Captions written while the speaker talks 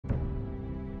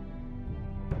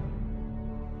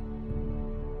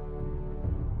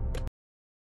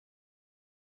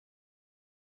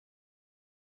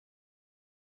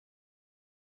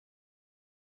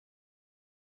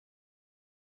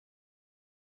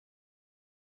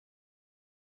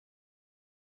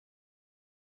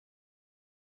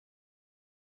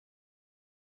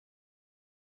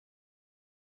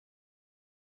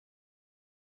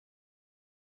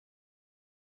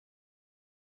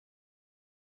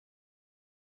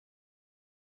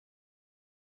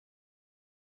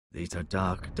These are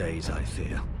dark days, I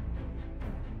fear.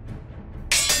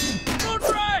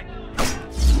 Roderick!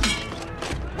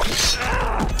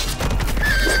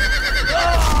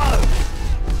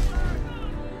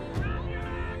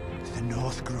 The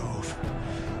North Grove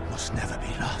must never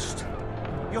be lost.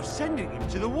 You're sending him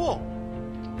to the war?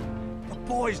 The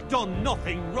boy's done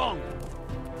nothing wrong.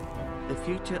 The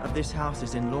future of this house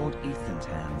is in Lord Ethan's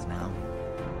hands now.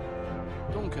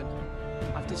 Duncan,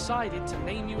 I've decided to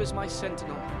name you as my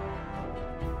sentinel.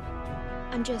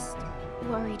 I'm just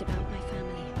worried about my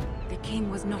family. The king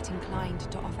was not inclined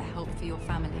to offer help for your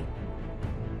family.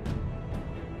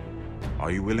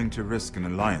 Are you willing to risk an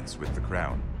alliance with the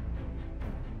Crown?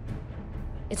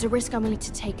 It's a risk I'm willing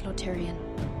to take, Lord Tyrion.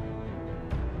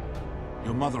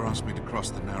 Your mother asked me to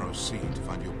cross the narrow sea to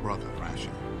find your brother,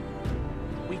 Rasher.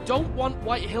 We don't want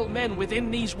Whitehill men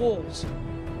within these walls.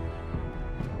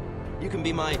 You can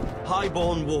be my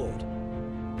highborn ward.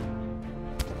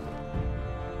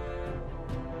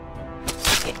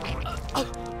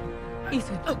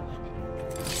 Ethan.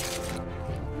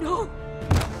 No!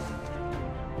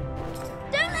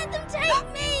 Don't let them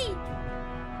take me!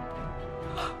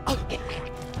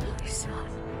 Son.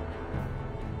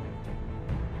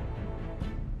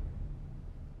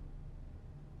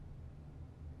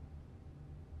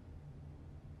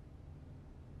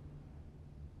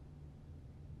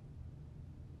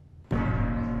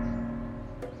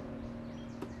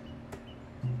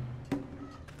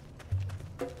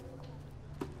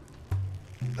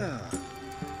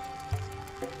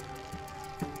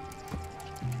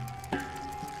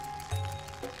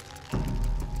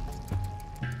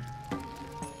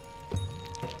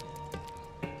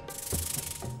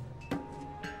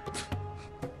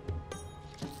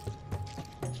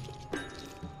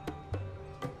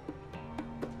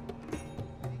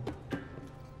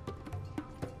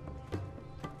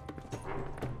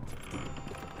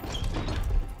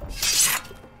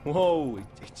 Whoa,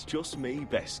 it's just me,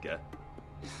 Beskar.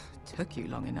 Took you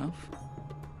long enough.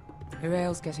 Your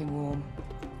ale's getting warm.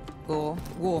 Or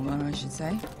warmer, I should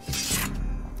say.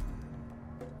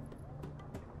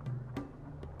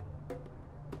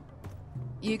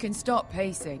 You can stop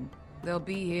pacing. They'll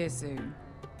be here soon.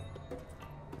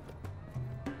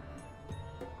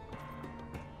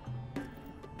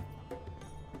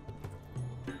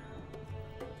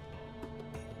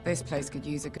 This place could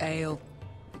use a ale.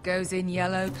 Goes in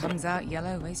yellow, comes out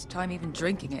yellow. Waste time even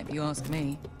drinking it, if you ask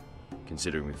me.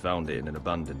 Considering we found it in an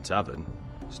abandoned tavern,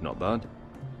 it's not bad.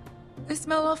 They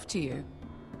smell off to you?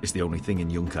 It's the only thing in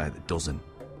Yunkai that doesn't.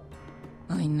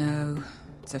 I know.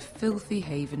 It's a filthy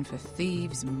haven for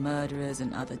thieves, murderers,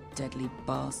 and other deadly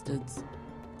bastards.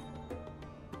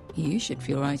 You should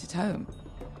feel right at home.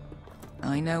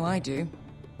 I know I do.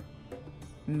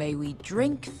 May we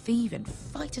drink, thieve, and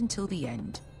fight until the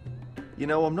end. You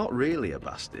know, I'm not really a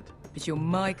bastard. But you're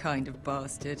my kind of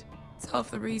bastard. It's half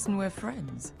the reason we're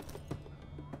friends.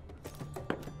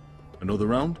 Another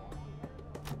round?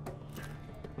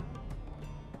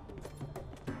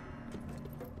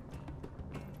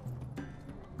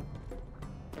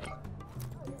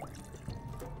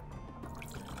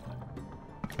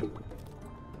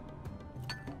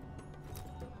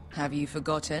 Have you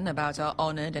forgotten about our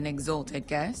honored and exalted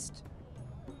guest?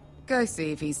 Go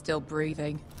see if he's still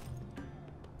breathing.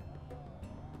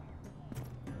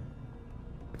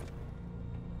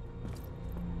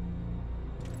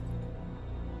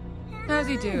 How's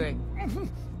he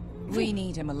doing? We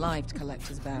need him alive to collect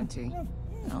his bounty.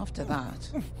 After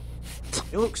that...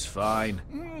 He looks fine.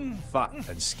 Fat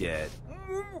and scared.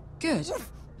 Good.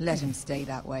 Let him stay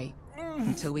that way.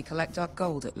 Until we collect our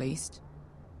gold, at least.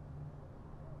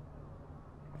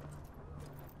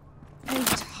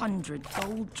 800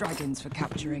 gold dragons for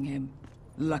capturing him.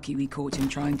 Lucky we caught him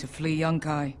trying to flee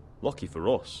Yunkai. Lucky for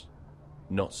us.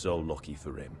 Not so lucky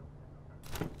for him.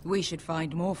 We should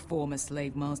find more former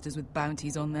slave masters with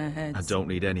bounties on their heads. I don't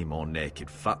need any more naked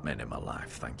fat men in my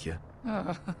life, thank you.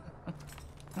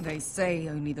 They say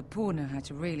only the poor know how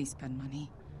to really spend money.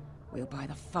 We'll buy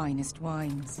the finest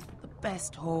wines, the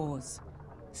best whores.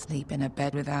 Sleep in a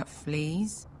bed without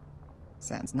fleas.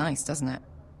 Sounds nice, doesn't it?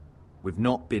 We've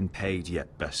not been paid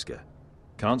yet, Beskar.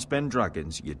 Can't spend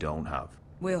dragons you don't have.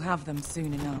 We'll have them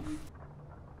soon enough.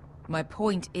 My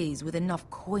point is, with enough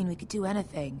coin we could do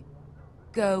anything.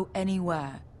 Go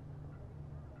anywhere.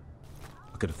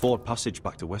 I could afford passage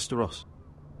back to Westeros.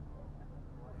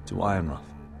 To Ironrath.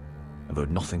 I've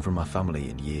heard nothing from my family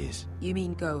in years. You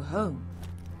mean go home?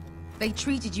 They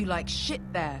treated you like shit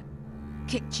there.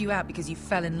 Kicked you out because you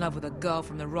fell in love with a girl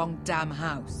from the wrong damn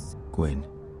house. Gwyn.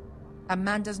 A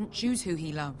man doesn't choose who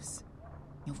he loves.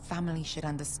 Your family should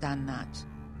understand that.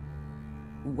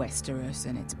 Westeros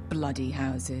and its bloody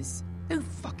houses. Who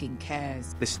fucking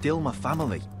cares? They're still my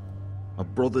family. My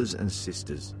brothers and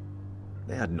sisters.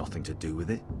 They had nothing to do with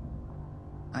it.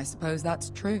 I suppose that's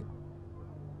true.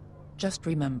 Just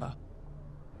remember,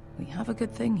 we have a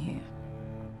good thing here.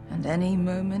 And any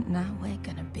moment now, we're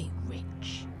gonna be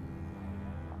rich.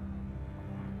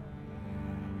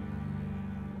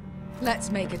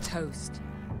 Let's make a toast.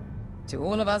 To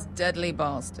all of us deadly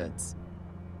bastards.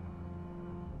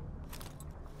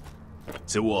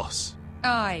 To us.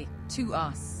 Aye, to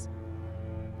us.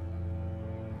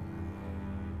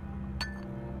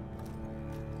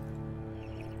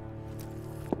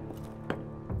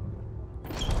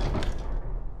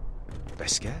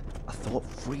 Beskar? I thought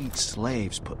freed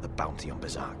slaves put the bounty on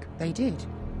Berserk. They did.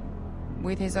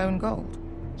 With his own gold.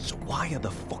 So why are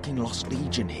the fucking Lost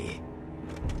Legion here?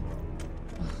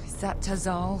 Is that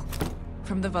Tazal?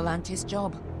 From the Volantis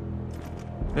job?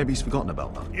 Maybe he's forgotten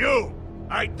about that. You!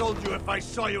 I told you if I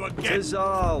saw you again...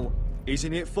 Tazal!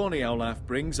 Isn't it funny how life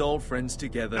brings old friends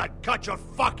together? I'd cut your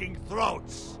fucking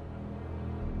throats!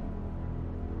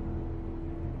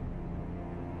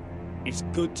 It's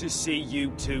good to see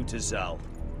you too, Tazal.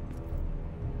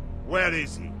 Where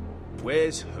is he?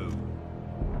 Where's who?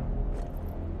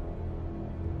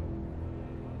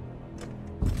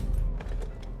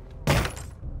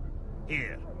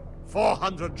 Here.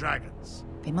 400 dragons.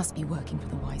 They must be working for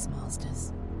the Wise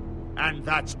Masters. And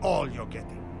that's all you're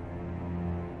getting.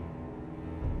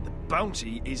 The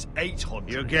bounty is 800.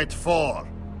 You get 4.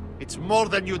 It's more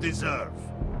than you deserve.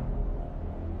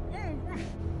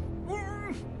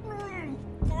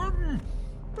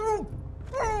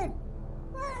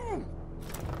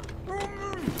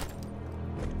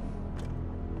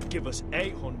 Give us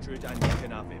 800 and you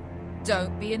can have him.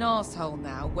 Don't be an asshole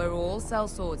now. We're all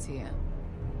sellswords here.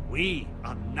 We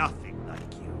are nothing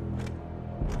like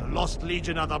you. The Lost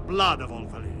Legion are the blood of all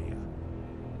Valyria.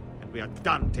 And we are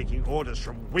done taking orders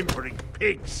from whimpering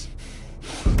pigs.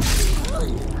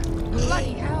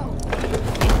 Bloody hell!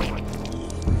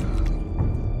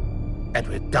 And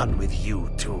we're done with you,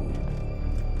 too.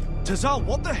 Tazal,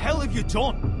 what the hell have you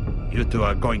done? You two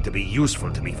are going to be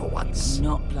useful to me for once.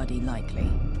 Not bloody likely.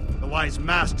 The Wise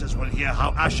Masters will hear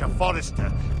how Asher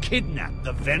Forrester kidnapped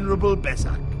the venerable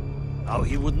Besak. How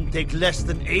he wouldn't take less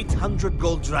than 800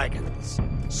 gold dragons.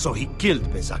 So he killed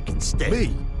Besak instead.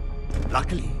 Me?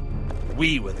 Luckily,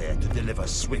 we were there to deliver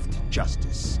swift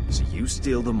justice. So you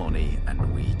steal the money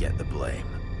and we get the blame.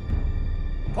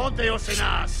 Ponteos en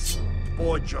as!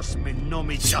 Pojos me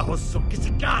nomi jahos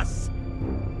kisikas!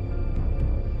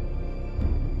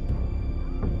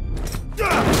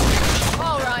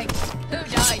 All right, who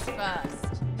dies first?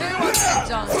 Who wants to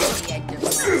dance to the end of my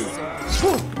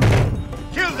sword?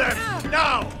 Kill them!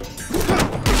 Now!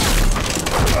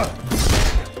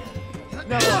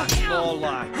 Now that's more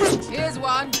like. Here's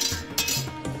one.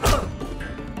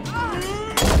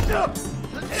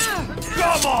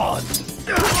 Come on!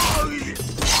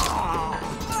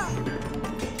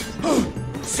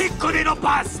 Sicko di non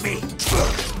pasmi!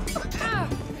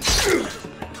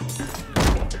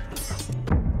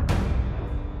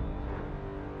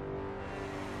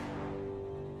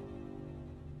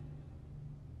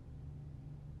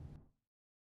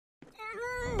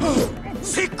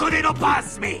 Sicko di non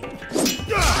pasmi!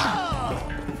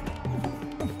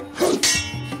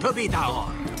 To be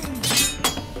down.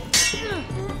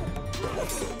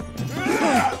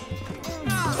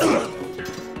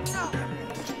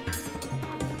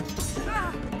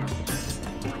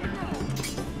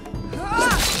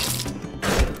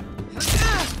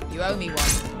 You owe me one.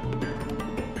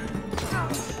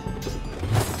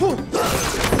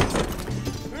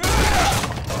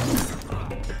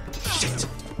 Shit!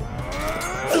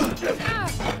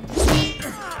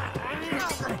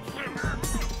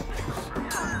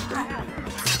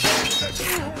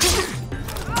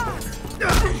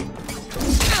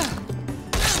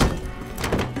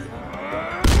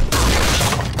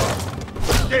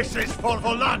 This is for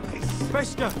Volantis!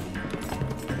 Beskar!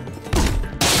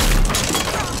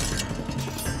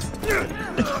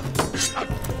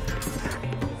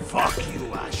 Fuck you,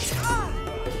 Ash.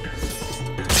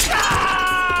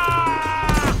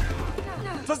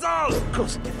 Tazal!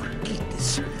 Coste vaquites.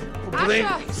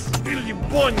 Problemas.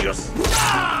 Filibonios.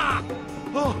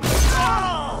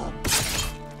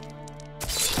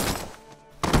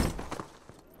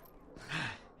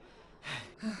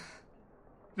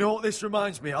 You know what this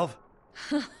reminds me of?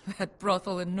 That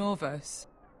brothel in Norvos.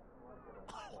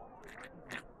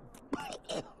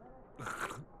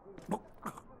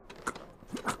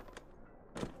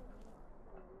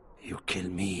 You kill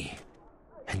me,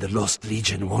 and the Lost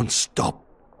Legion won't stop.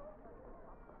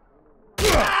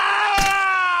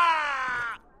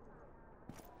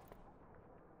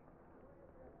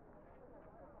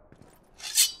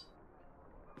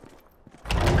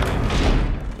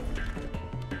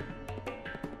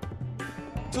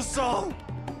 To Saul!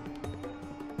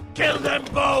 Kill them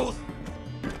both!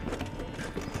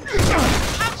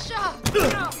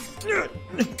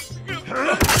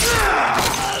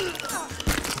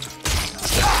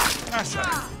 Asher!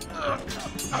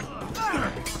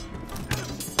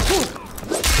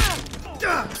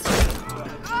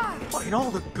 What in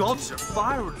all the gods of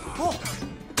fire and fuck?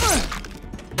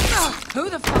 Who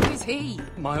the fuck is he?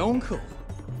 My uncle.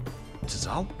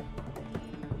 Tazal?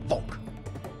 Fuck.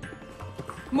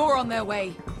 More on their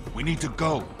way. We need to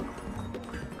go.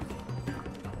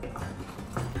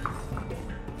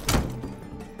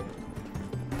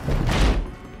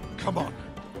 Come on.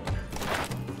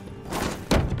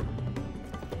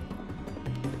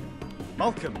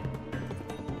 Malcolm.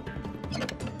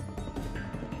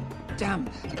 Damn.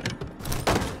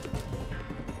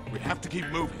 We have to keep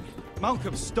moving.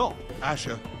 Malcolm, stop.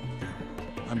 Asher,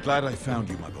 I'm glad I found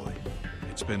you, my boy.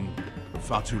 It's been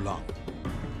far too long.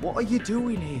 What are you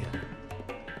doing here?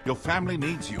 Your family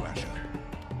needs you, Asher.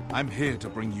 I'm here to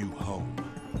bring you home.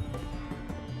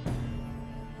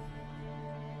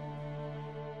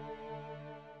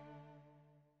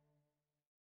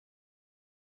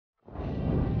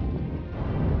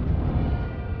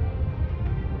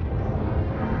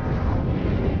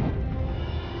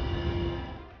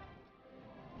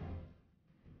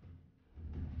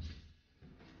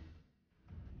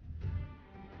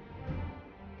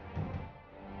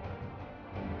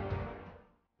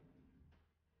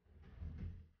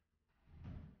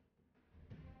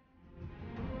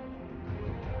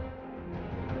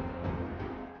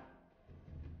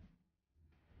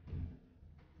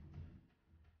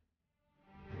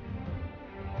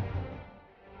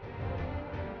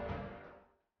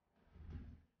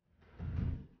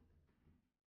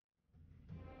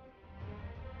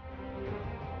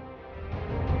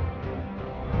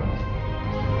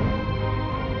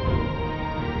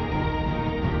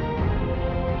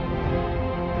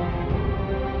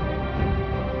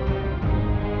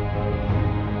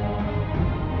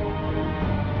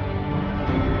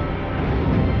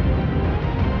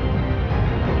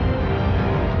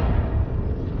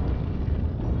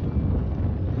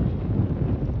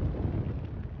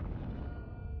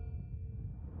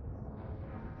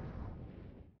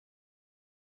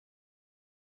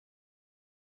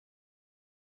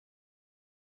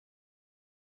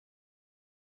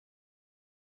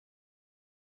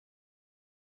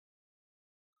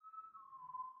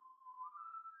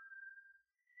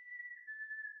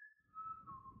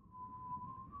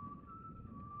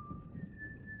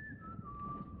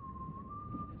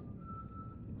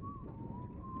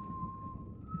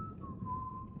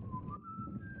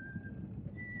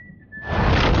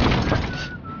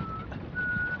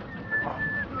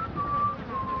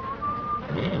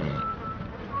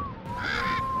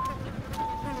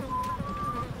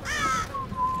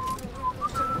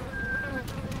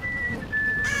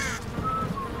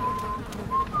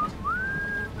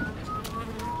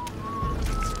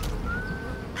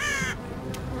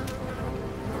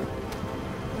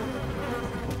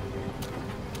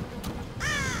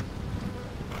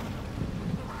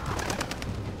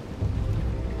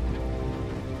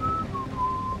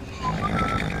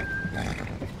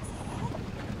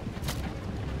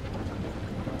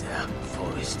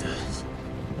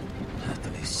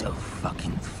 So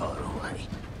fucking far away.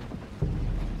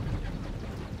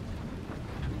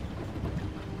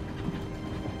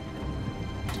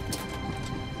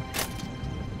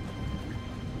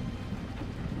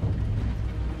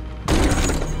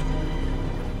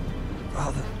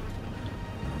 Father.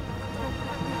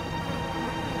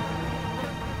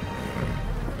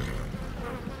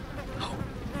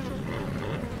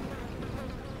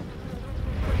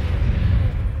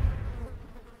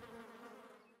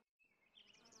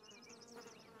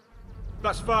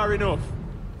 That's far enough.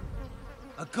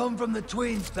 I come from the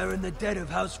twins bearing the dead of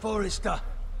House Forrester.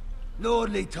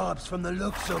 Lordly tops from the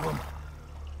looks of them.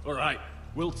 All right,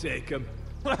 we'll take them.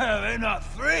 Well, they're not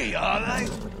free, are they?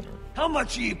 How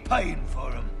much are you paying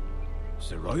for them?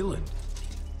 Sir Royland.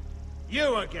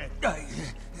 You again.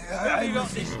 I you got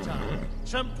was... this time?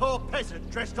 Some poor peasant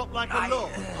dressed up like a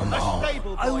lord. no. A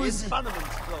stable I boy was- in Bannerman's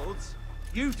clothes.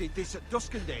 You did this at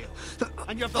Duskendale.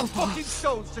 And you have the fucking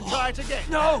stones to try it again.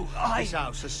 No, This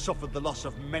house has suffered the loss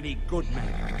of many good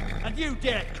men. And you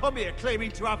dare come here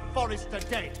claiming to have Forrester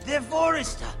dead. They're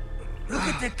Forrester. Look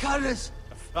at the colours.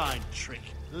 A fine trick.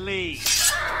 Leave.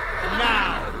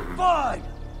 Now. Fine.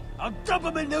 I'll dump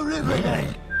them in the river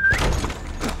then.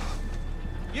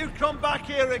 You come back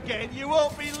here again, you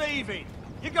won't be leaving.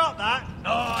 You got that?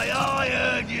 Aye, I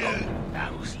heard you.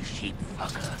 Lousy sheep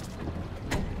fucker.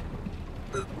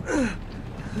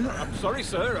 I'm sorry,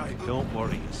 sir. Don't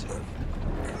worry yourself.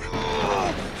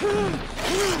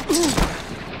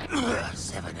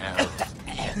 7 elves.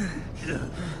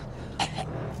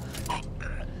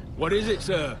 What is it,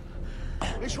 sir?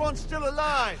 This one's still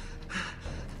alive.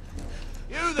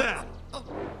 You there?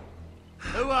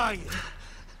 Who are you?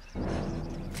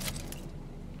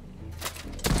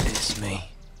 It's me.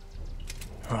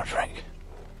 Roderick.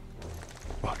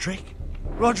 Roderick?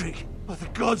 Roderick? By the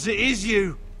gods, it is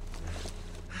you!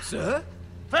 Sir?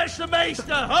 Fetch the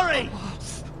maester, hurry!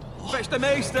 Fetch the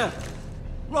maester!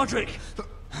 Roderick!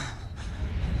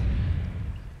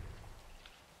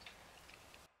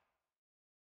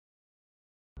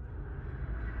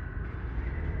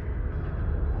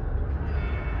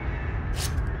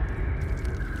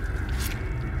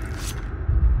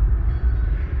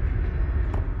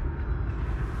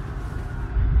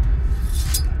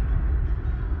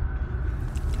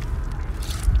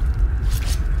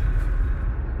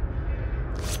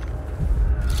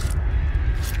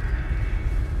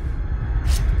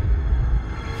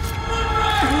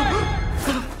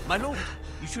 My lord,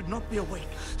 you should not be awake.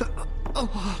 The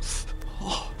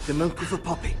milk of the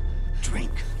poppy.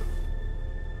 Drink.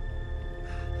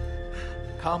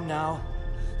 Calm now.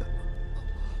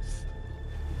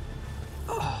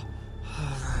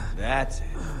 That's it.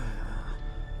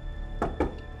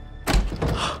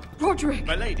 Roderick!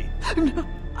 My lady. No.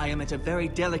 I am at a very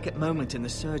delicate moment in the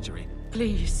surgery.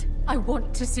 Please, I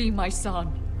want to see my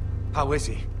son. How is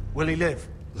he? Will he live?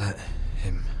 Let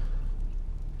him.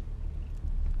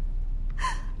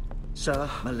 Sir,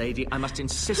 my lady, I must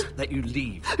insist that you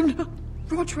leave. No.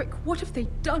 Roderick, what have they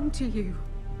done to you?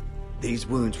 These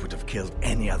wounds would have killed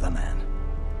any other man.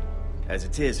 As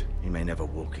it is, he may never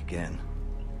walk again.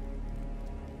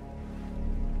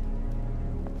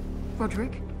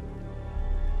 Roderick?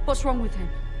 What's wrong with him?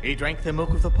 He drank the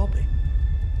milk of the poppy.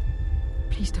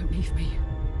 Please don't leave me.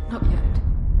 Not yet.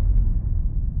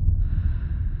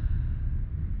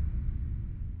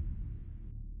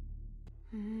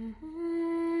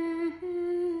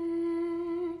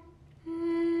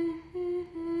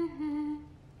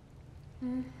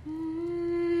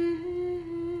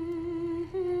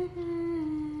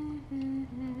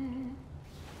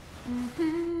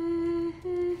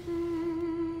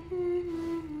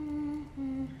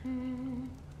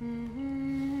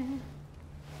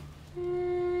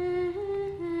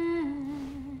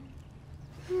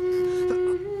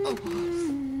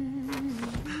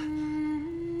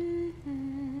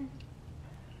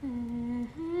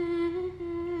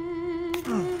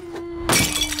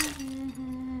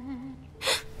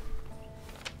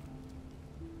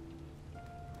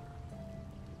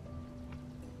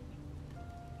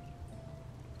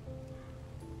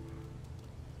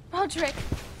 Roderick,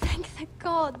 thank the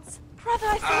gods. Brother,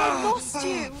 I thought I lost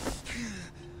you.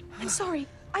 I'm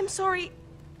sorry.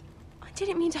 I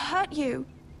didn't mean to hurt you.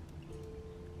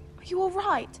 Are you all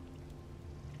right?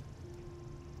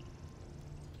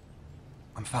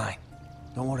 I'm fine.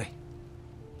 Don't worry.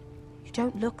 You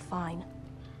don't look fine.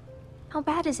 How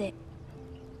bad is it?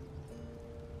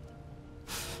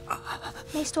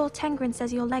 Maester Tengrin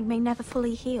says your leg may never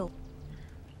fully heal.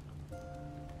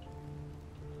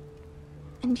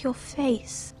 And your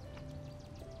face.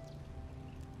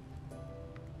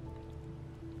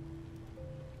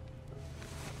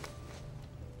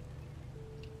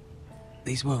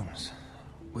 These wounds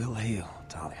will heal,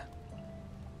 Talia.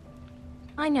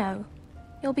 I know.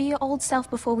 You'll be your old self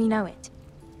before we know it.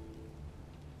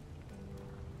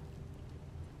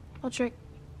 Roderick,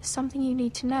 there's something you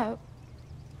need to know.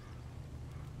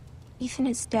 Ethan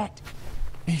is dead.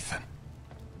 Ethan?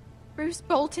 Bruce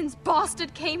Bolton's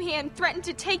bastard came here and threatened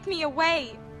to take me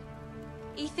away.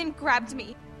 Ethan grabbed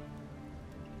me.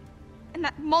 And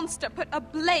that monster put a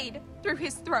blade through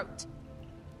his throat.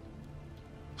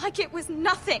 Like it was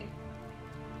nothing.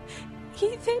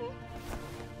 Ethan?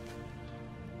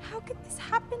 How could this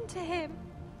happen to him?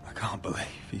 I can't believe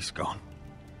he's gone.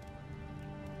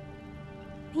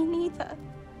 Me neither.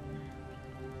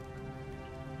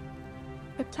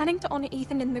 We're planning to honor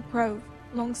Ethan in the grove,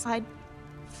 alongside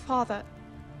Father.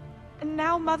 And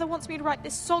now Mother wants me to write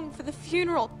this song for the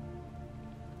funeral.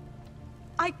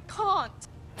 I can't.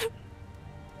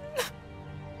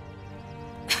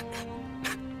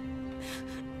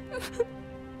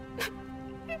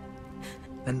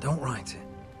 Then don't write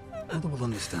it. Mother will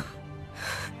understand.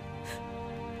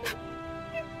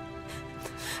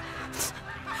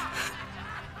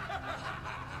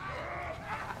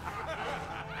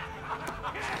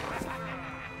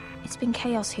 It's been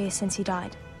chaos here since he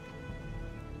died.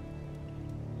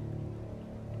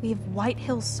 We have White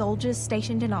Hill soldiers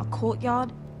stationed in our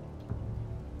courtyard.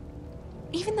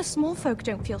 Even the small folk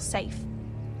don't feel safe.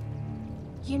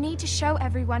 You need to show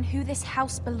everyone who this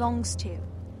house belongs to.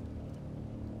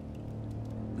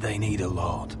 They need a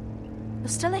lord. You're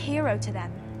still a hero to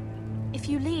them. If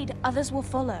you lead, others will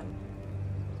follow.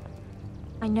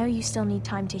 I know you still need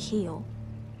time to heal,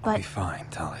 but... I'll be fine,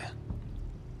 Talia.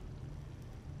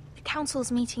 The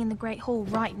council's meeting in the Great Hall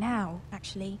right now,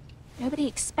 actually. Nobody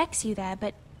expects you there,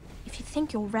 but if you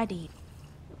think you're ready...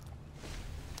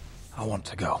 I want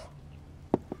to go.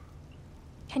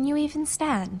 Can you even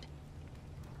stand?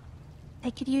 They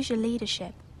could use your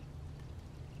leadership.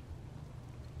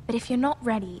 But if you're not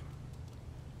ready...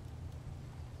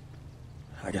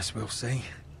 I guess we'll see.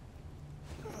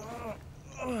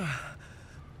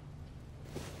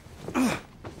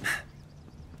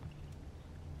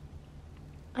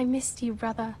 I missed you,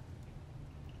 brother.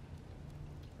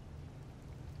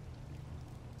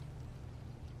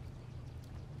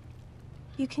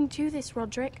 You can do this,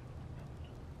 Roderick.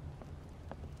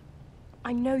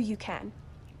 I know you can.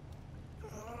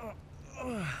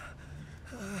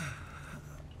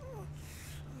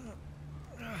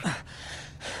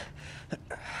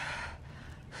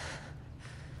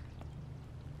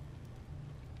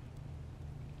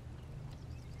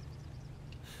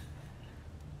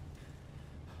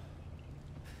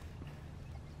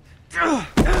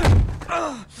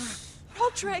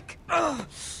 Roderick! I'm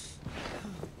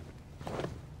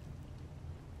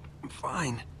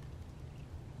fine.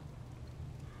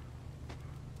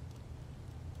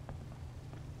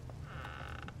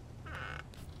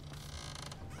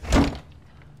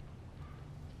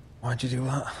 Why'd you do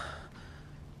that?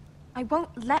 I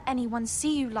won't let anyone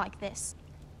see you like this.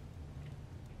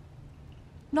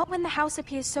 Not when the house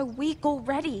appears so weak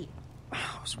already.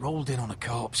 I was rolled in on a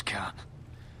corpse cart.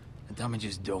 The damage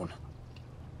is done.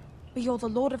 But you're the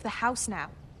lord of the house now.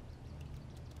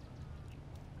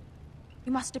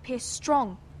 You must appear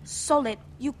strong, solid.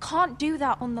 You can't do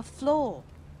that on the floor.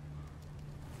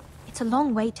 It's a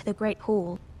long way to the Great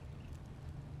Hall.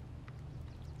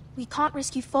 We can't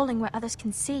risk you falling where others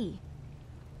can see.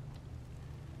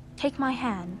 Take my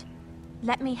hand.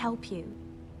 Let me help you.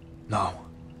 No.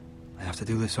 I have to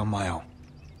do this on my own.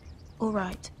 All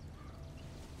right.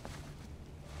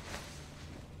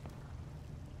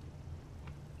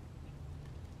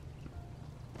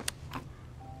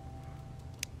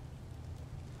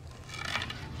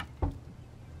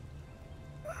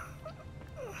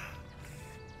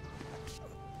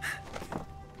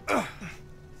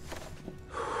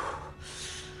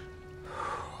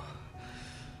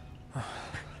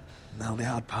 Now the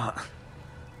hard part.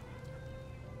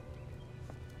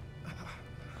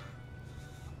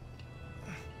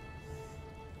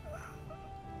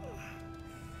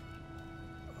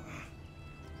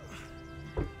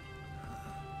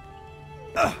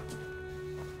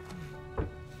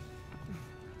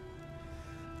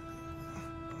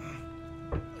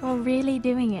 You're really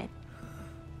doing it.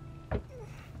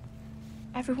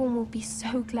 Everyone will be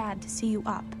so glad to see you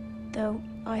up. Though,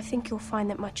 I think you'll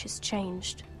find that much has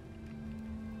changed.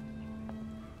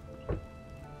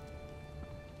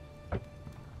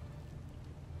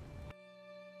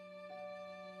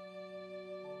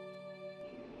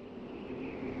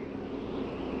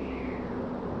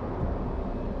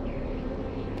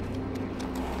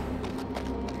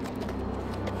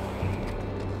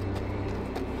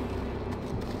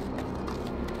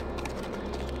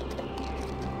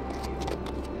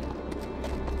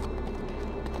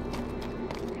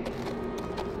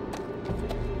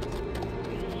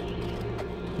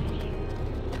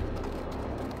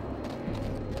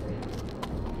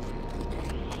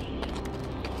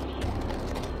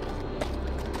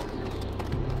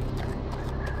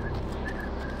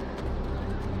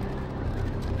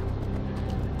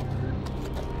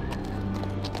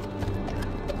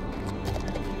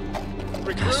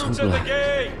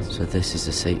 So this is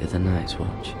the seat of the Night's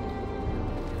Watch.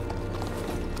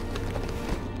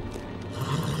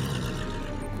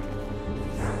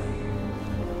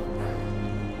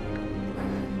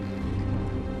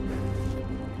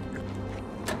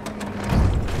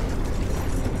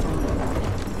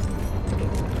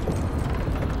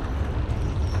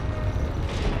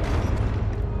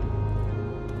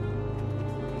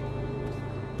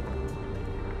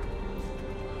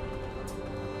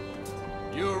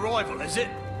 New arrival, is it?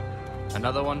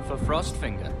 Another one for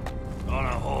Frostfinger. On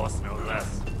a horse, no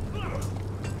less.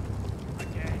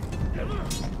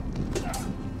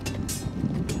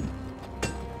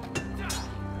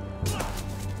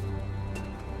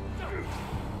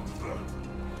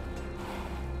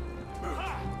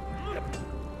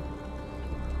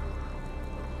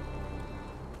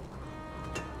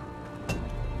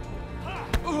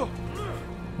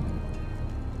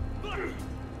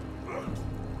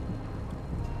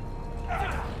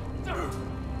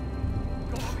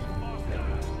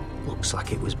 Looks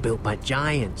like it was built by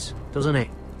giants, doesn't it?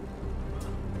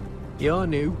 You're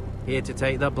new, here to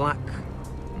take the black.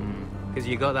 Because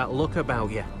you got that look about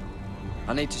you.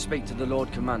 I need to speak to the Lord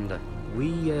Commander.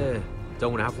 We,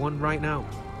 don't have one right now.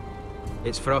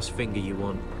 It's Frostfinger you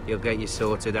want. He'll get you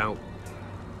sorted out.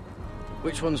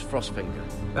 Which one's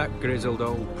Frostfinger? That grizzled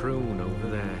old prune over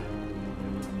there.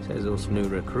 Says us new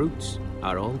recruits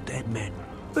are all dead men.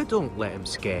 But don't let him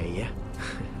scare you.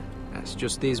 That's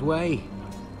just his way.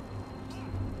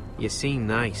 You seem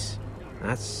nice.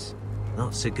 That's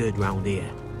not so good round here.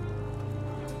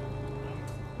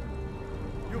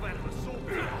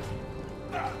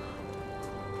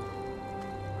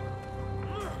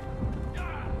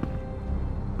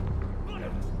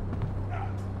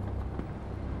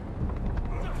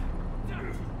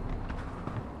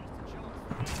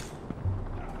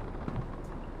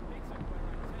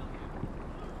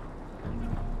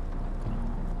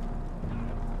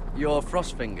 You're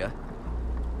Frostfinger?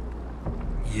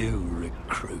 You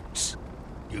recruits.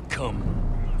 You come,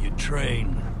 you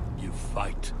train, you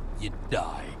fight, you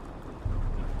die.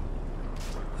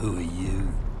 Who are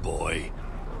you, boy?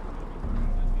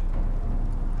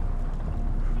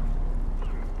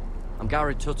 I'm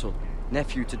Garrett Tuttle,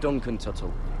 nephew to Duncan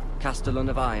Tuttle, Castellan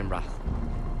of Ironrath.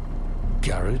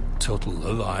 Garrett Tuttle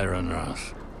of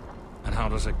Ironrath. And how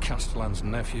does a Castellan's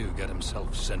nephew get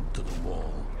himself sent to the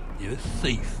wall? You a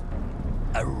thief?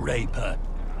 A raper?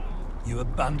 You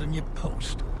abandon your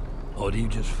post? Or do you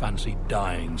just fancy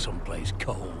dying someplace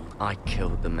cold? I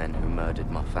killed the men who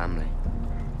murdered my family.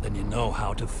 Then you know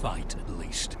how to fight, at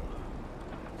least.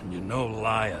 And you're no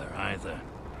liar, either.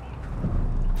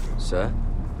 Sir?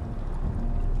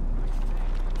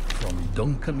 From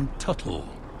Duncan Tuttle,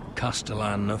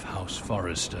 Castellan of House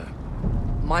Forrester.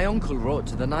 My uncle wrote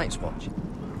to the Night's Watch.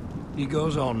 He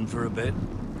goes on for a bit,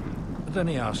 but then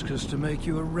he asks us to make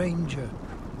you a ranger.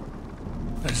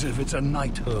 As if it's a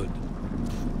knighthood.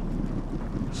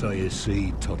 So you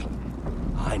see, Tuttle,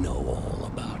 I know all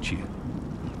about you.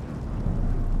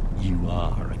 You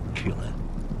are a killer.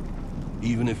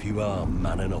 Even if you are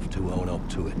man enough to own up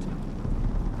to it.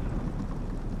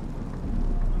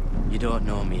 You don't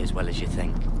know me as well as you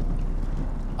think.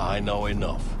 I know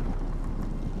enough.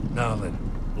 Now then,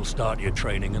 we'll start your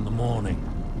training in the morning.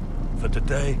 For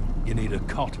today, you need a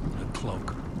cot and a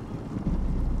cloak.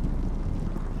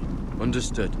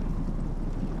 Understood.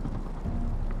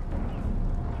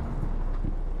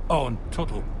 Oh, and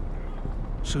Tuttle,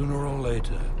 sooner or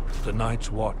later, the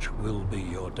Night's Watch will be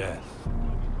your death.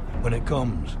 When it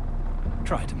comes,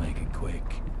 try to make it quick.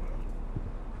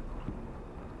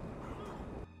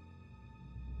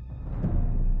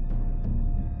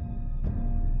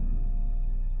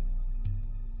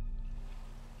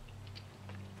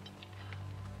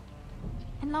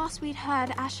 And last we'd heard,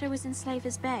 Asher was in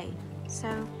Slaver's Bay. So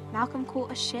Malcolm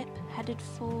caught a ship headed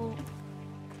for...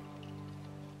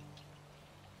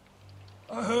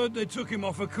 I heard they took him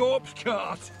off a corpse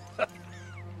cart.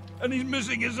 And he's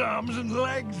missing his arms and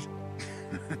legs.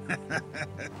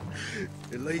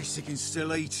 At least he can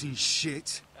still eat his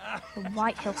shit. The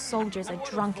White Hill soldiers are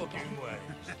drunk again.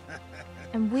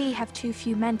 And we have too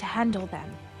few men to handle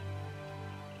them.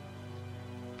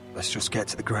 Let's just get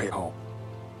to the Great Hall.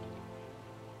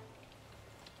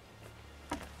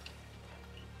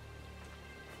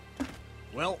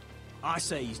 Well, I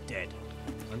say he's dead.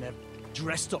 And they've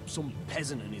dressed up some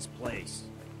peasant in his place.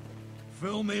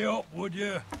 Fill me up, would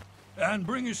you? And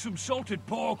bring us some salted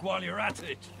pork while you're at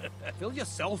it. Fill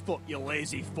yourself up, you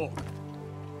lazy fuck.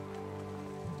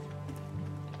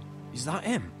 Is that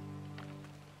him?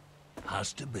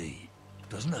 Has to be,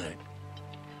 doesn't it?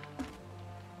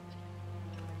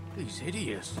 He's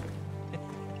hideous.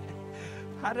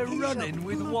 Had a run-in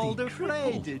with Walder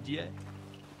Frey, did you?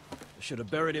 I should have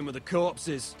buried him with the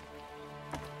corpses.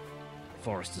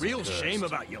 Forrester's Real cursed. shame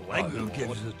about your leg, who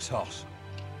gives a toss?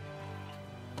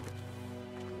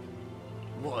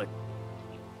 What?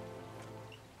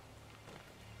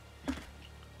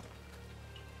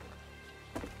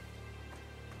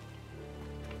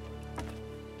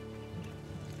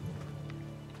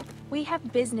 We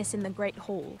have business in the Great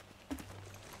Hall.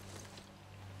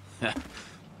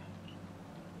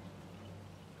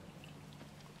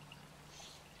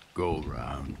 Go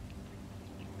round.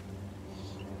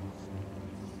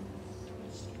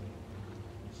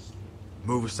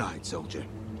 Move aside, soldier.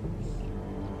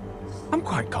 I'm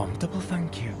quite comfortable,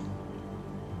 thank you.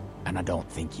 And I don't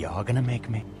think you're gonna make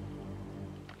me.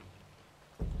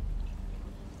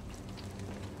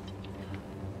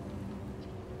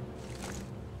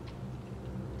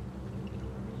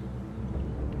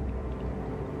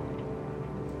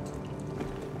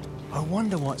 I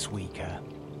wonder what's weaker.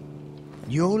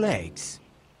 Your legs?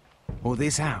 Or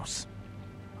this house?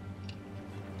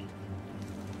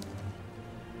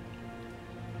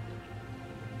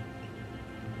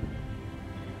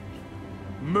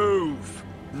 Move!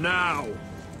 Now!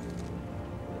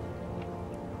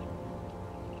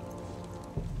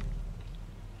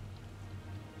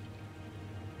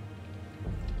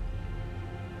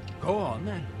 Go on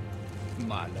then,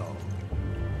 my lord.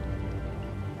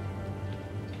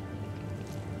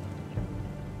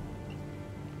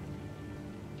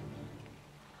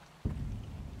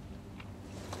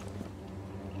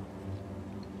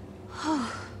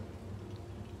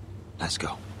 Let's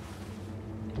go.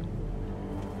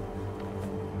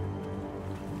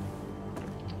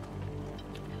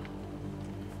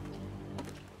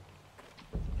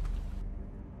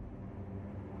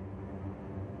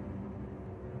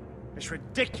 It's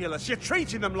ridiculous. You're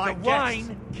treating them like The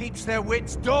wine keeps their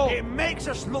wits dull. It makes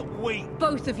us look weak.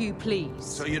 Both of you, please.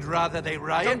 So you'd rather they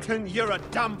riot? Duncan, you're a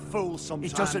damn fool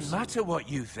sometimes. It doesn't matter what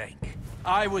you think.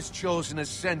 I was chosen as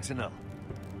sentinel.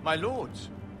 My lords.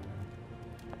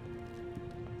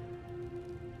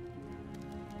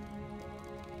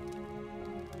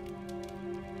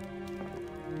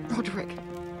 Roderick.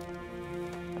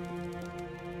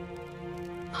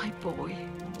 My boy.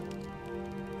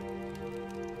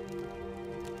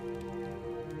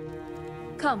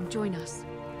 Come, join us.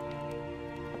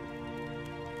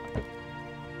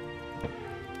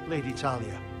 Lady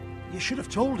Talia, you should have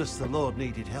told us the Lord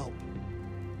needed help.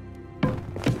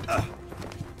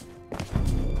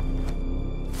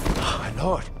 My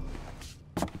lord.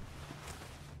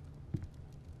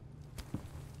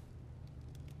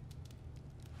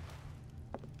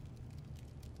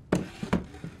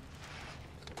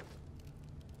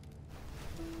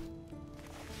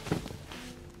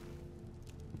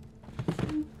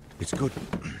 It's good.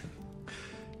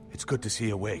 It's good to see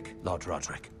you awake, Lord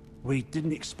Roderick. We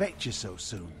didn't expect you so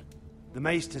soon. The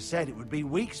Maester said it would be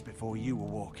weeks before you were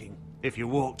walking, if you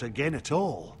walked again at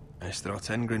all. Maester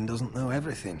Otengrin doesn't know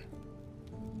everything.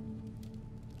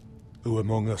 Who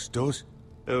among us does?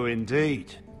 Oh,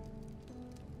 indeed.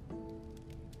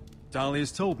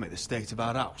 Dahlia's told me the state of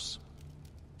our house.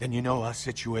 Then you know our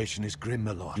situation is grim,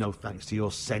 my lord. No thanks to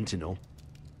your sentinel.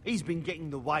 He's been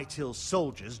getting the White Hills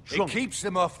soldiers drunk. It keeps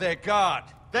them off their guard.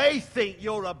 They think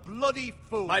you're a bloody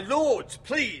fool. My lords,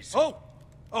 please! Oh,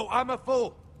 I'm a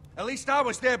fool. At least I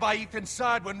was there by Ethan's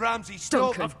side when Ramsay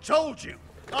stole... I've told you.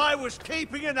 I was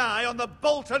keeping an eye on the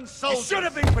Bolton soldiers. You should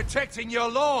have been protecting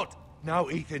your lord. Now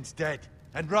Ethan's dead,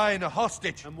 and Ryan a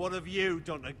hostage. And what have you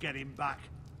done to get him back?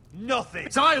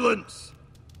 Nothing. Silence!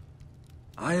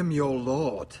 I am your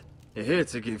lord. You're here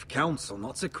to give counsel,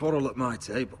 not to quarrel at my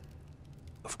table.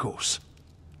 Of course.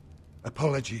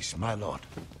 Apologies, my lord.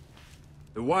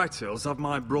 The Whitehills have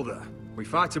my brother. We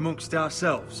fight amongst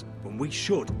ourselves, when we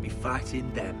should be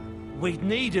fighting them. We'd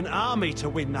need an army to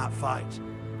win that fight.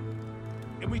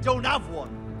 And we don't have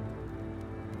one.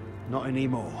 Not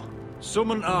anymore.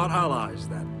 Summon our allies,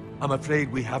 then. I'm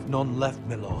afraid we have none left,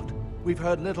 my lord. We've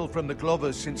heard little from the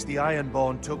Glovers since the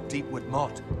Ironborn took Deepwood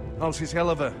Motte. Houses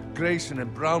Helliver, Grayson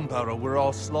and Brownbarrow were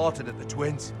all slaughtered at the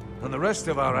Twins, and the rest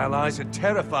of our allies are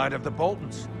terrified of the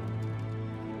Boltons.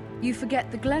 You forget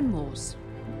the Glenmores.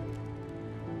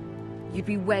 You'd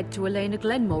be wed to Elena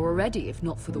Glenmore already if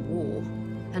not for the war.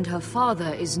 And her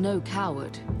father is no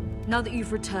coward. Now that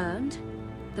you've returned,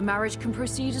 the marriage can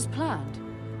proceed as planned.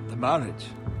 The marriage?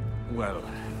 Well,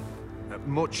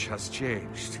 much has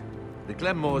changed. The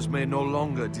Glenmores may no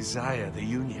longer desire the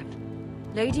union.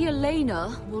 Lady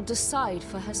Elena will decide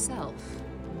for herself.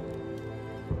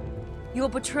 Your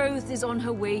betrothed is on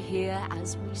her way here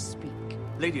as we speak.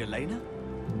 Lady Elena?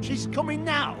 She's coming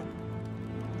now.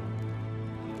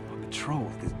 My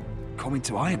betrothed is coming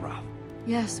to Ironrath.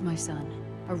 Yes, my son.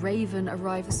 A raven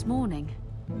arrived this morning.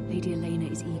 Lady Elena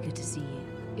is eager to see you.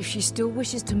 If she still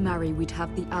wishes to marry, we'd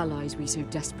have the allies we so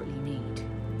desperately need.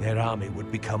 Their army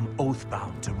would become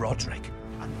oathbound to Roderick.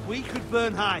 And we could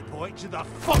burn High Point to the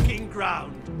fucking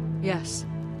ground. Yes,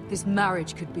 this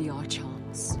marriage could be our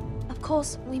chance. Of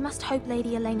course, we must hope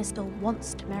Lady Elena still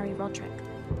wants to marry Roderick.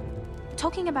 We're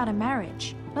talking about a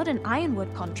marriage, not an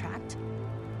Ironwood contract.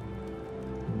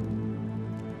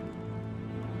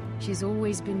 She's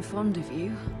always been fond of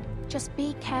you. Just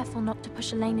be careful not to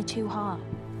push Elena too hard.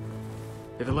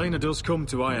 If Elena does come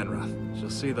to Ironrath, she'll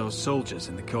see those soldiers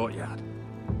in the courtyard.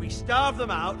 We starve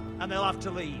them out, and they'll have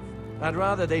to leave. I'd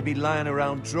rather they be lying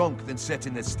around drunk than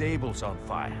setting the stables on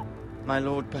fire. My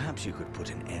lord, perhaps you could put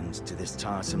an end to this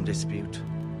tiresome dispute.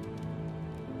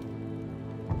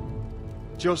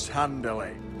 Just handle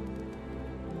it.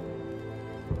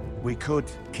 We could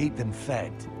keep them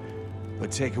fed,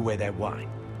 but take away their wine.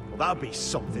 Well, That'll be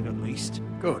something at least.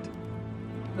 Good.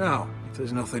 Now, if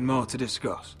there's nothing more to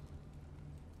discuss.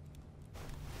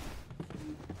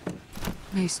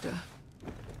 Maester,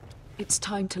 it's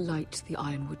time to light the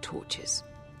ironwood torches.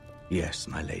 Yes,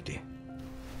 my lady.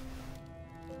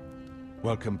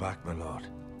 Welcome back, my lord.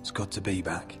 It's good to be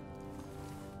back.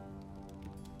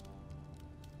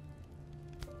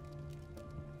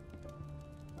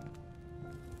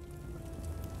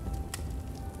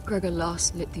 Gregor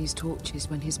last lit these torches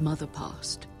when his mother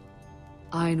passed.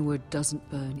 Ironwood doesn't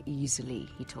burn easily,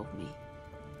 he told me.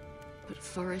 But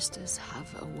foresters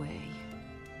have a way.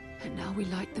 And now we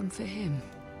light them for him.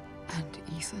 And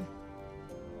Ethan.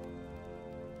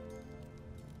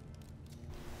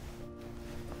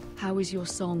 How is your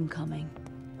song coming?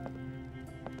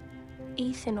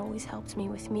 Ethan always helps me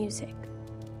with music.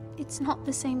 It's not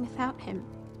the same without him.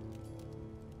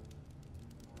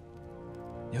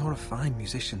 You're a fine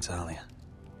musician, Talia.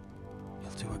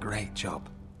 You'll do a great job.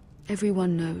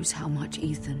 Everyone knows how much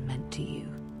Ethan meant to you.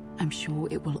 I'm sure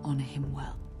it will honor him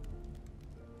well.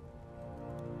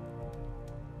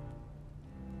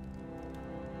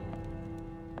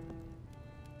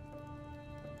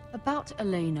 About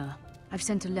Elena, I've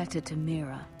sent a letter to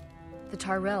Mira. The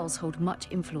Tyrells hold much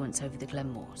influence over the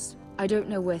Glenmores. I don't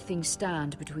know where things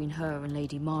stand between her and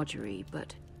Lady Marjorie,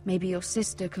 but maybe your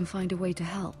sister can find a way to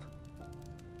help.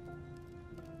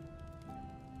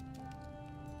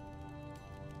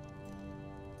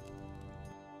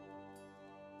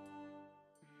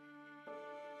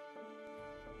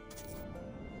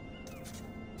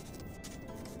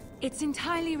 It's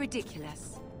entirely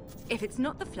ridiculous. If it's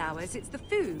not the flowers, it's the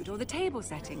food or the table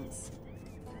settings.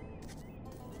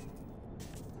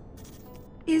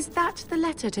 Is that the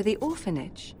letter to the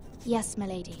orphanage? Yes, my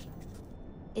lady.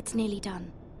 It's nearly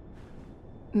done.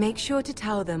 Make sure to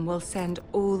tell them we'll send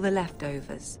all the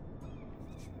leftovers.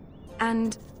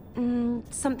 And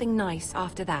something nice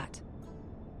after that.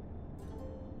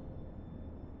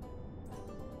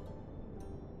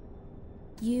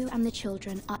 You and the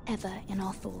children are ever in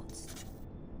our thoughts.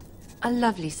 A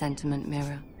lovely sentiment,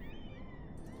 Mira.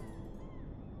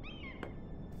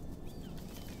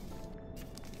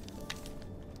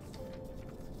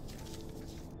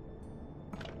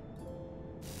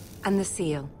 And the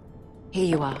seal. Here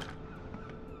you are.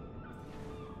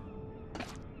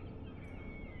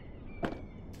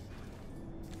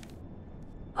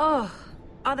 Oh,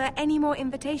 are there any more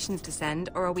invitations to send,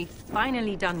 or are we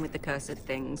finally done with the cursed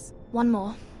things? One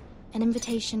more. An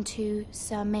invitation to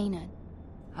Sir Maynard.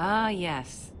 Ah,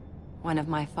 yes. One of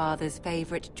my father's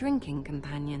favorite drinking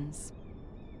companions.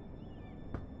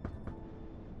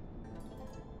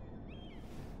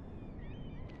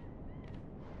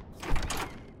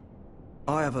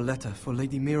 I have a letter for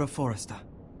Lady Mira Forrester.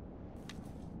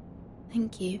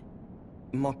 Thank you.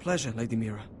 My pleasure, Lady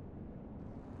Mira.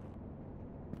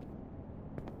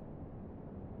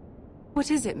 What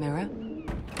is it, Mira?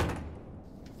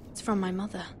 It's from my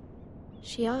mother.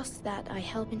 She asks that I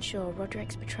help ensure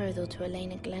Roderick's betrothal to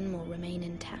Elena Glenmore remain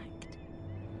intact.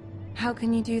 How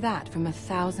can you do that from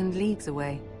 1,000 leagues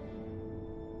away?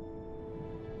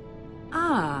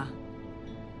 Ah,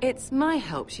 it's my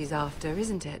help she's after,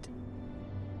 isn't it?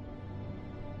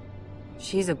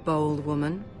 She's a bold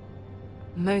woman.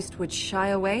 Most would shy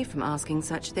away from asking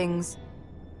such things.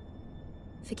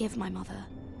 Forgive my mother.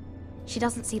 She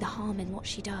doesn't see the harm in what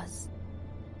she does.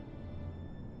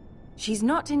 She's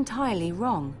not entirely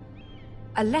wrong.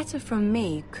 A letter from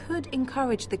me could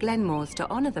encourage the Glenmores to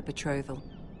honor the betrothal.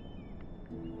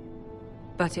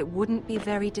 But it wouldn't be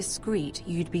very discreet.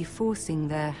 You'd be forcing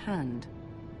their hand.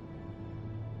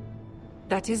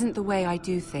 That isn't the way I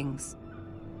do things.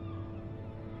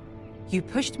 You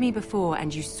pushed me before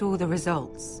and you saw the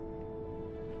results.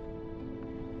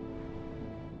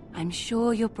 I'm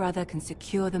sure your brother can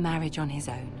secure the marriage on his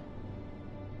own.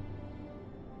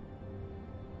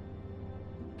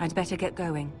 I'd better get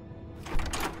going.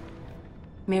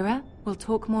 Mira, we'll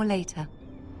talk more later.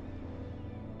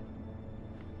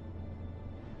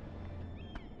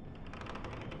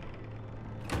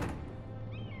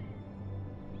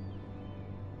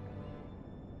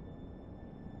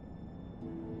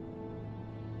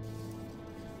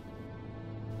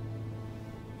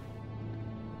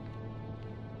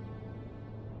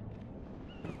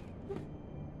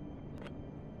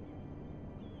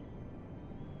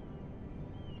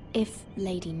 If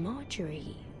Lady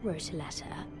Marjorie wrote a letter...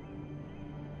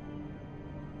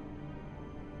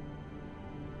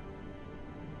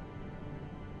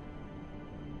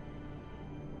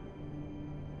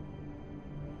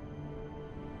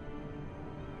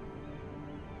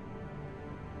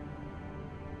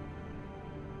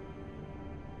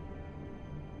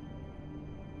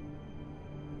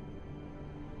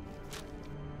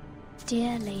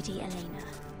 Dear Lady Elena.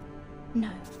 No,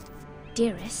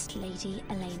 dearest Lady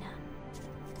Elena.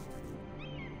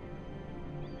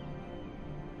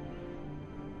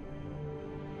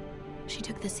 She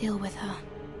took the seal with her.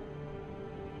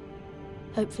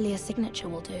 Hopefully a signature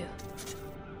will do.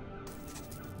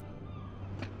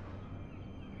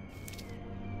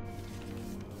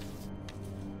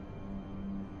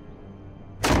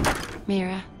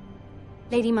 Mira,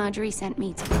 Lady Marjorie sent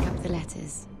me to pick up the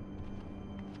letters.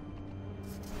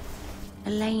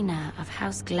 Elena of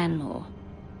House Glenmore.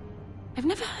 I've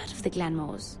never heard of the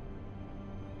Glenmores.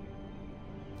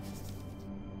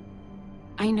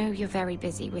 I know you're very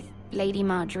busy with Lady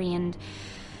Marjorie and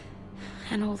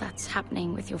all that's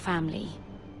happening with your family.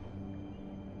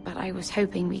 But I was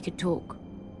hoping we could talk.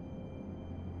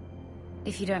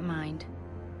 If you don't mind.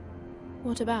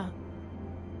 What about?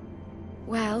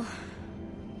 Well,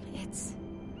 it's...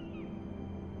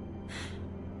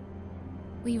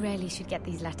 We really should get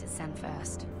these letters sent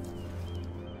first.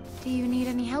 Do you need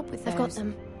any help with those? I've got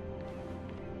them.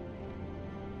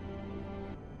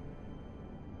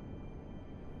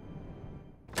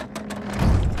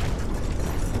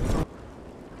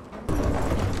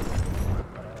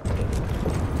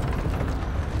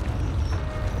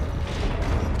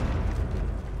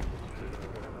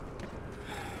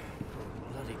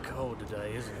 Bloody cold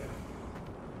today, isn't it?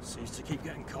 Seems to keep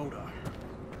getting colder.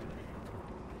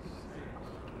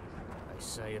 They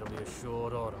say it'll be a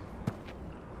short autumn.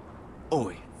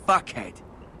 Oi, fuckhead.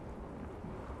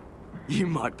 You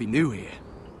might be new here,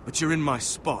 but you're in my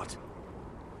spot.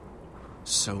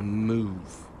 So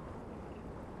move.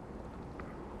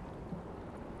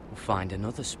 We'll find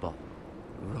another spot.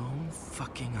 Wrong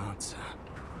fucking answer.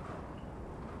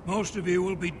 Most of you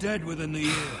will be dead within the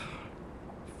year.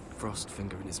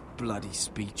 Frostfinger in his bloody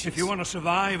speeches. If you want to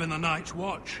survive in the Night's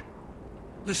Watch,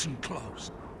 listen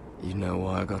close. You know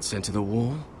why I got sent to the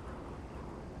wall?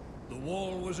 The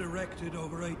wall was erected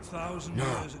over 8,000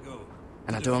 years ago.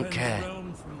 And I to don't defend care. the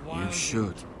realm from You wild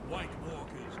should. White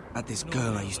walkers. Had this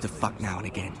girl I used to fuck now and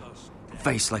again.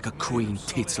 Face like a queen,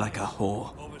 tits like a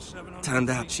whore.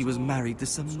 Turned out she was married to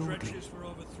some lordling.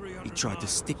 He tried to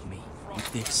stick me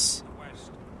with this.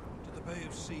 To the Bay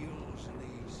of Seals in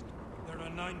the east. There are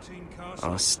 19 castles.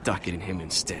 I stuck it in him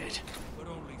instead.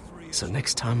 So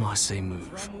next time I say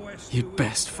move, you'd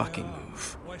best fucking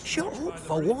move. Shut up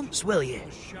for once, will you?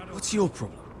 What's your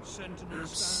problem? I'm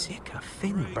sick of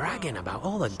Finn bragging about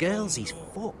all the girls he's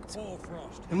fucked.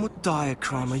 And what dire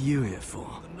crime are you here for?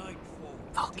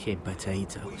 Fucking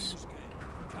potatoes.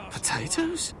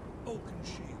 Potatoes?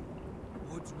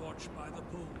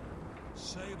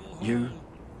 You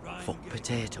fuck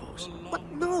potatoes? What?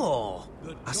 No!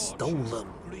 I stole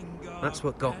them. That's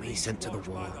what got me sent to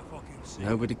the wall.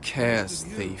 Nobody cares,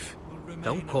 thief.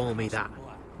 Don't call me that.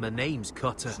 My name's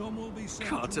Cutter.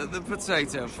 Cutter the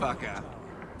potato fucker.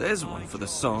 There's one for the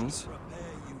songs.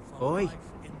 Oi,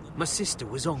 my sister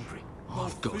was hungry.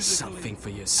 I've got something for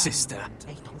your sister.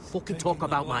 Hey, don't fucking talk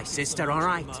about my sister,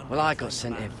 alright? Well, I got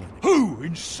sent here for... Who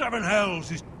in seven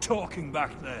hells is talking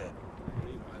back there?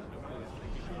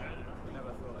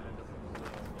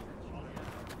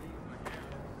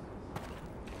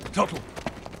 Tuttle,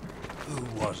 who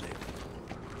was it?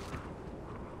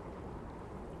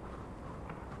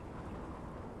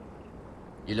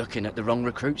 You're looking at the wrong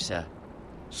recruit, sir.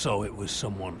 So it was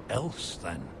someone else,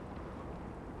 then?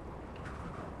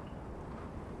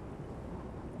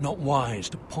 Not wise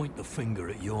to point the finger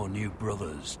at your new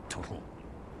brothers, Tuttle.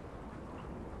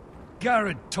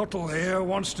 Garrett Tuttle here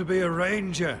wants to be a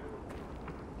ranger.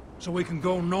 So we can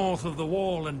go north of the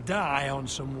wall and die on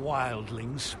some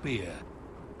wildling's spear.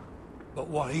 But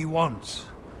what he wants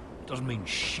doesn't mean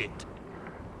shit.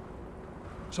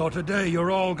 So today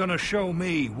you're all gonna show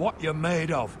me what you're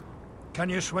made of. Can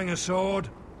you swing a sword?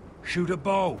 Shoot a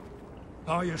bow?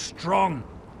 Are you strong?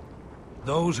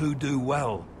 Those who do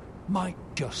well might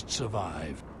just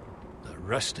survive. The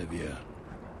rest of you...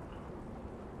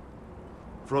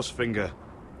 Frostfinger.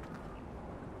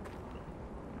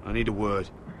 I need a word.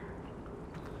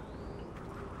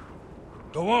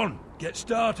 Go on, get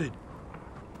started.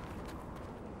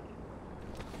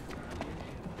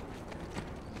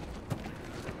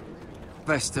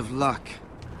 Best of luck,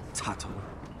 Tuttle.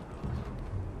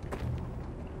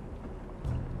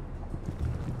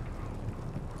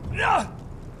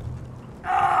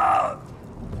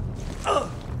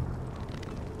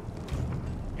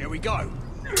 Here we go.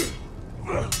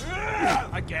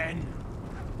 Again.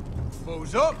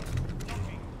 Balls up.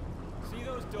 See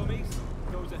those dummies?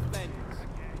 Those are thens.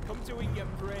 Come to eat your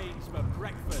brains for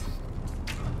breakfast.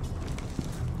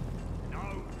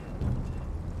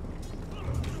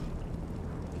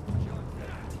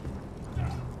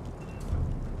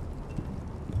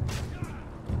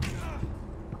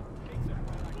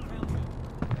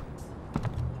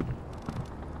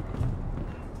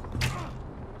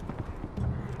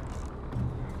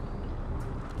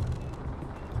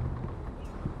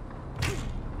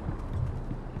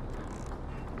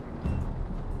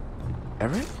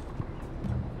 Eric?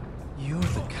 You're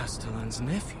the Castellan's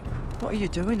nephew. What are you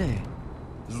doing here?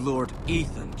 Lord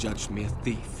Ethan judged me a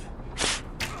thief.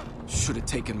 Should have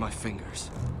taken my fingers.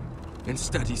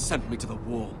 Instead, he sent me to the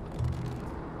wall.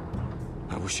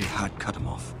 I wish he had cut him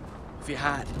off. If he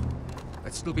had,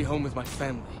 I'd still be home with my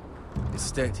family.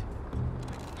 Instead,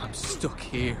 I'm stuck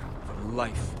here for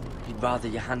life. You'd rather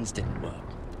your hands didn't work.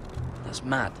 That's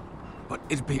mad. But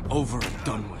it'd be over and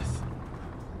done with.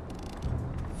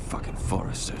 Fucking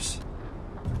Foresters.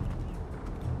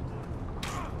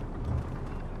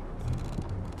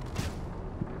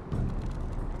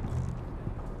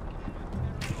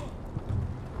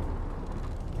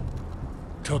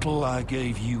 Tuttle, I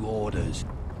gave you orders.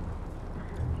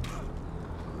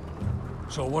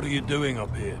 So what are you doing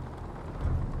up here?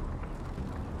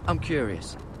 I'm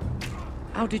curious.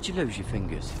 How did you lose your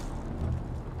fingers?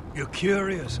 You're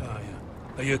curious, are you?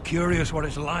 Are you curious what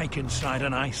it's like inside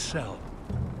an ice cell?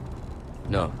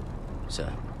 No,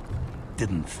 sir.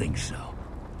 Didn't think so.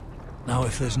 Now,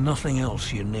 if there's nothing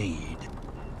else you need...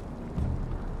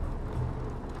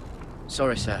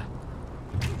 Sorry, sir.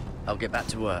 I'll get back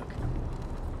to work.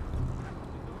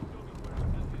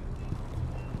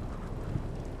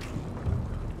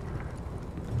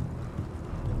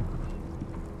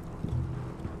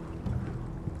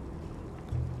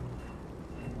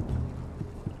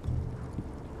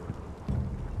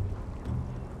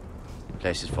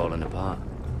 Place is falling apart.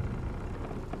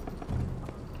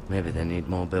 Maybe they need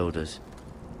more builders.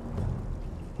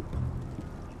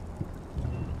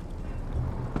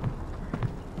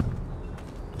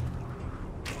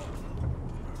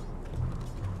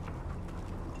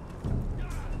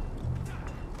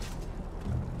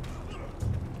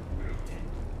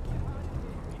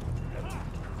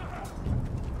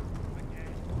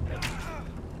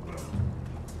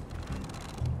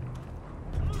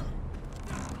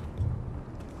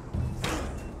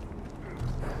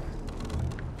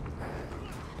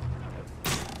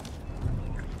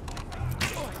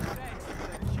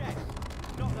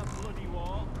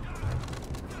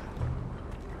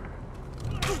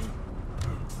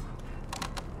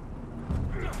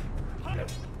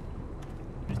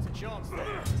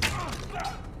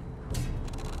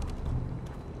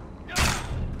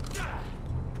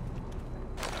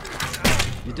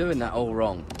 You're doing that all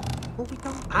wrong. Well, we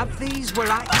don't have these where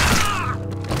I...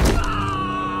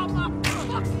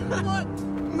 What?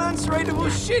 Mance Raider will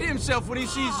shit himself when he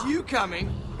sees you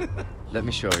coming. Let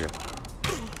me show you.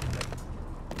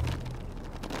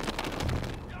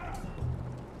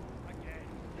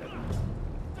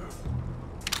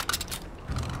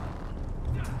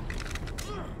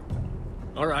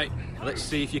 All right, let's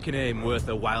see if you can aim worth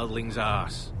a wildling's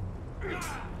arse.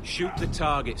 Shoot the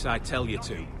targets I tell you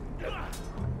to.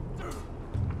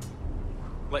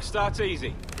 Let's start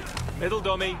easy. Middle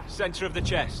dummy, center of the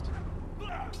chest.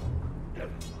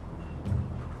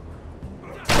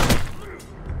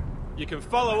 You can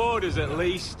follow orders at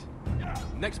least.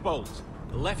 Next bolt.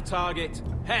 Left target,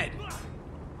 head.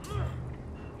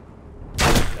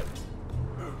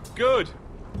 Good.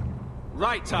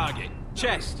 Right target,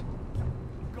 chest.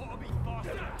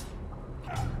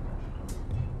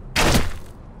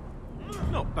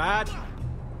 Not bad.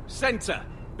 Center,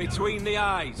 between the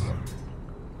eyes.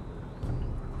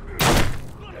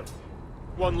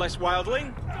 One less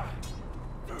wildling.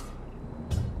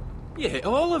 You hit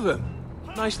all of them.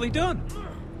 Nicely done.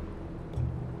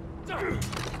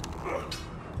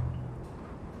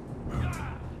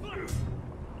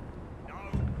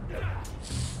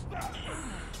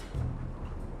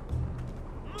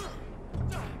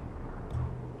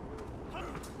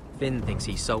 Finn thinks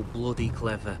he's so bloody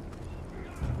clever.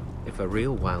 If a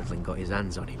real wildling got his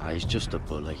hands on him... He's just a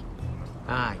bully.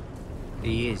 Aye,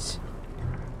 he is.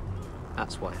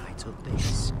 That's why I took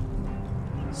this.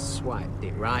 Swiped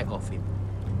it right off him.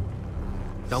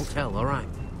 Don't tell, all right?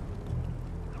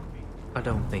 I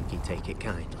don't think he'd take it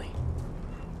kindly.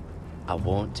 I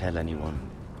won't tell anyone.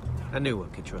 I knew I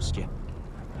could trust you.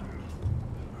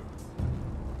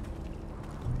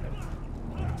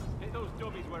 Hit those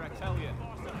dummies where I tell you.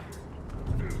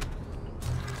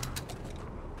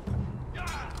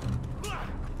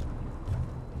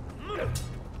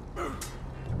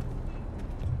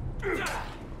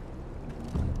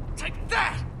 Take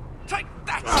that! Take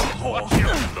that! Watch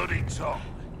your bloody tongue!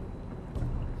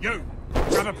 You!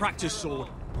 Grab a practice sword.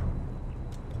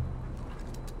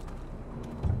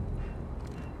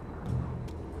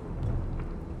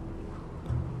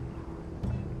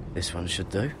 This one should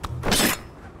do.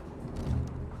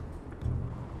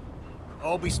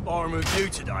 I'll be sparring with you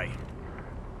today.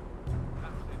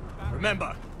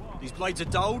 Remember, these blades are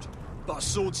dulled, but a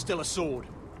sword's still a sword.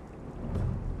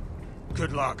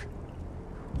 Good luck.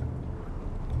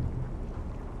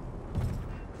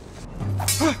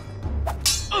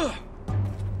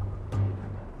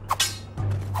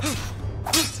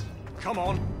 Come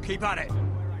on, keep at it.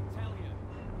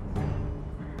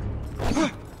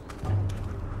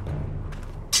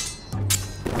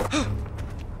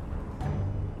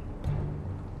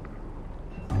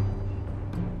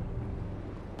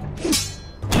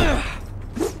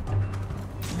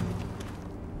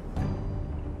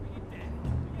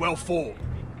 Well fought.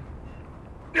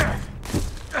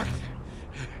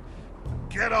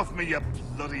 Get off me, you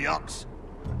bloody ox!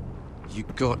 You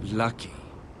got lucky.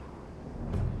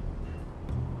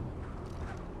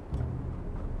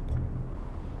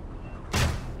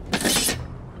 I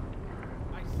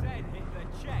said hit the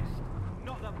chest,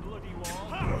 not the bloody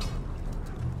wall.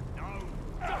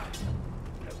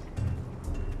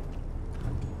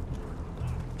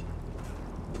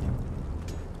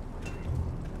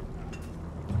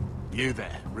 You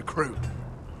there, recruit.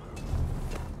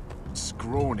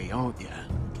 Scrawny, aren't you?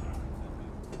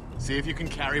 See if you can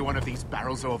carry one of these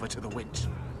barrels over to the winch.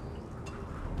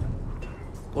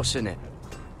 What's in it?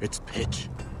 It's pitch.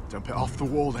 Dump it off the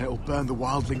wall and it'll burn the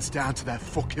wildlings down to their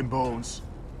fucking bones.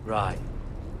 Right.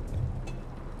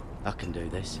 I can do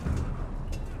this.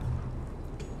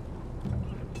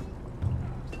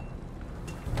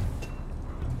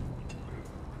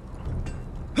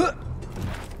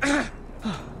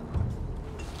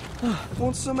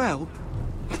 Want some help?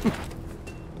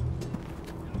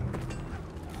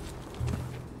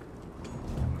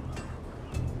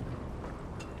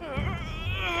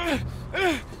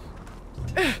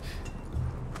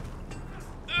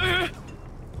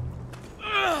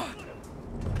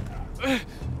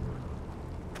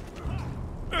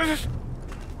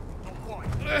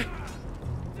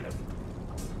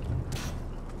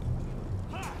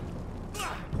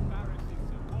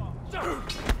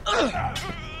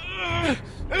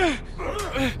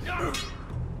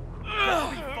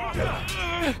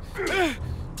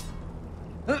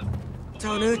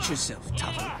 Don't hurt yourself,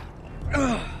 Tuttle.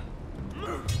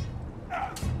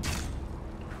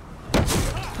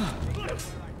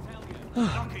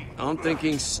 I'm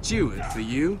thinking steward for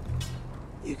you.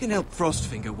 You can help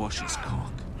Frostfinger wash his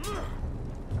cock.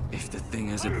 If the thing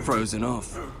hasn't frozen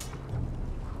off.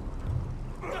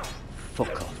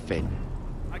 Fuck off, Finn.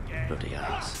 Bloody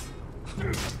ass.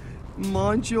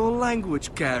 Mind your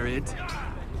language, Garrett.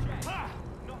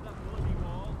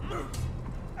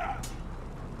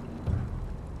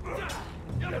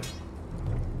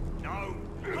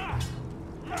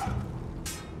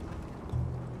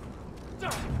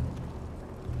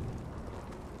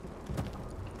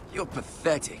 You're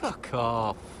pathetic. Fuck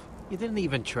off. You didn't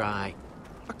even try.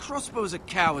 A crossbow's a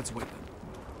coward's weapon.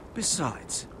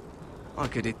 Besides, I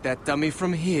could hit that dummy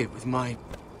from here with my...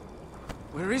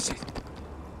 Where is it?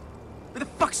 Where the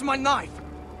fuck's my knife?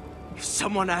 If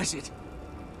someone has it,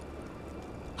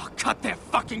 I'll cut their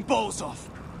fucking balls off.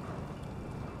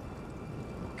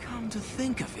 Come to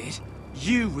think of it,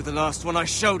 you were the last one I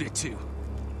showed it to.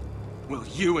 Well,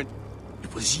 you and...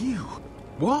 It was you.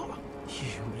 What?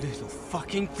 You little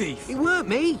fucking thief. It weren't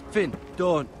me. Finn,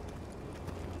 don't.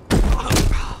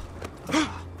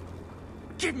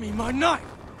 Give me my knife!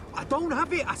 I don't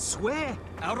have it, I swear.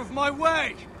 Out of my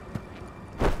way!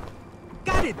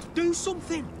 Garrett, do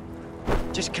something.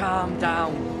 Just calm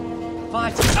down.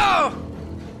 Fight. Oh!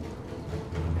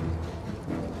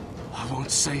 I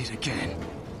won't say it again.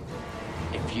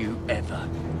 If you ever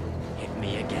hit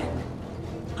me again,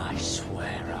 I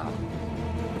swear I'll...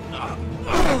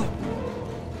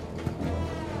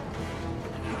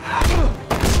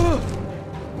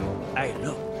 Hey,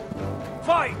 look.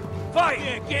 Fight! Fight!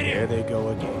 Yeah, get Here they go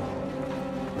again.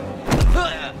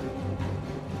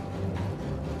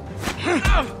 Get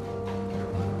up!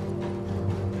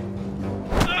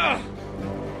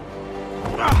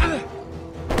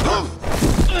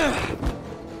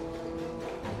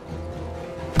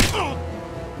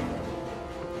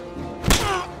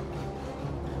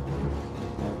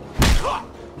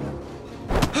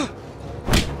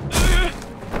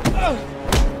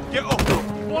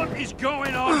 What is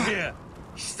going on here?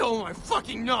 He stole my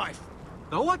fucking knife!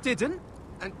 No, I didn't.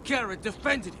 And Garrett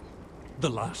defended him. The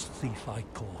last thief I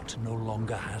caught no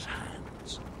longer has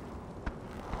hands.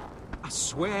 I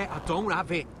swear I don't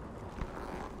have it.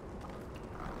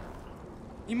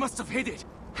 He must have hid it.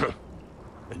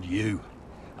 And you,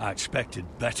 I expected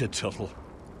better, Tuttle.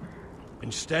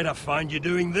 Instead, I find you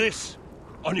doing this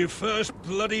on your first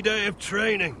bloody day of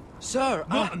training. Sir,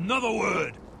 Not another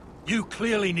word. You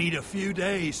clearly need a few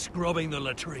days scrubbing the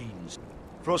latrines.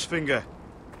 Frostfinger,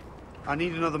 I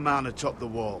need another man atop the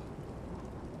wall.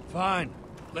 Fine.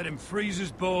 Let him freeze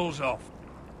his balls off.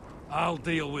 I'll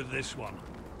deal with this one.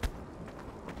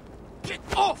 Get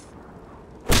off!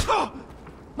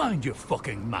 Mind your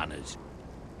fucking manners.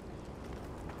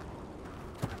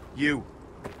 You,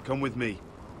 come with me.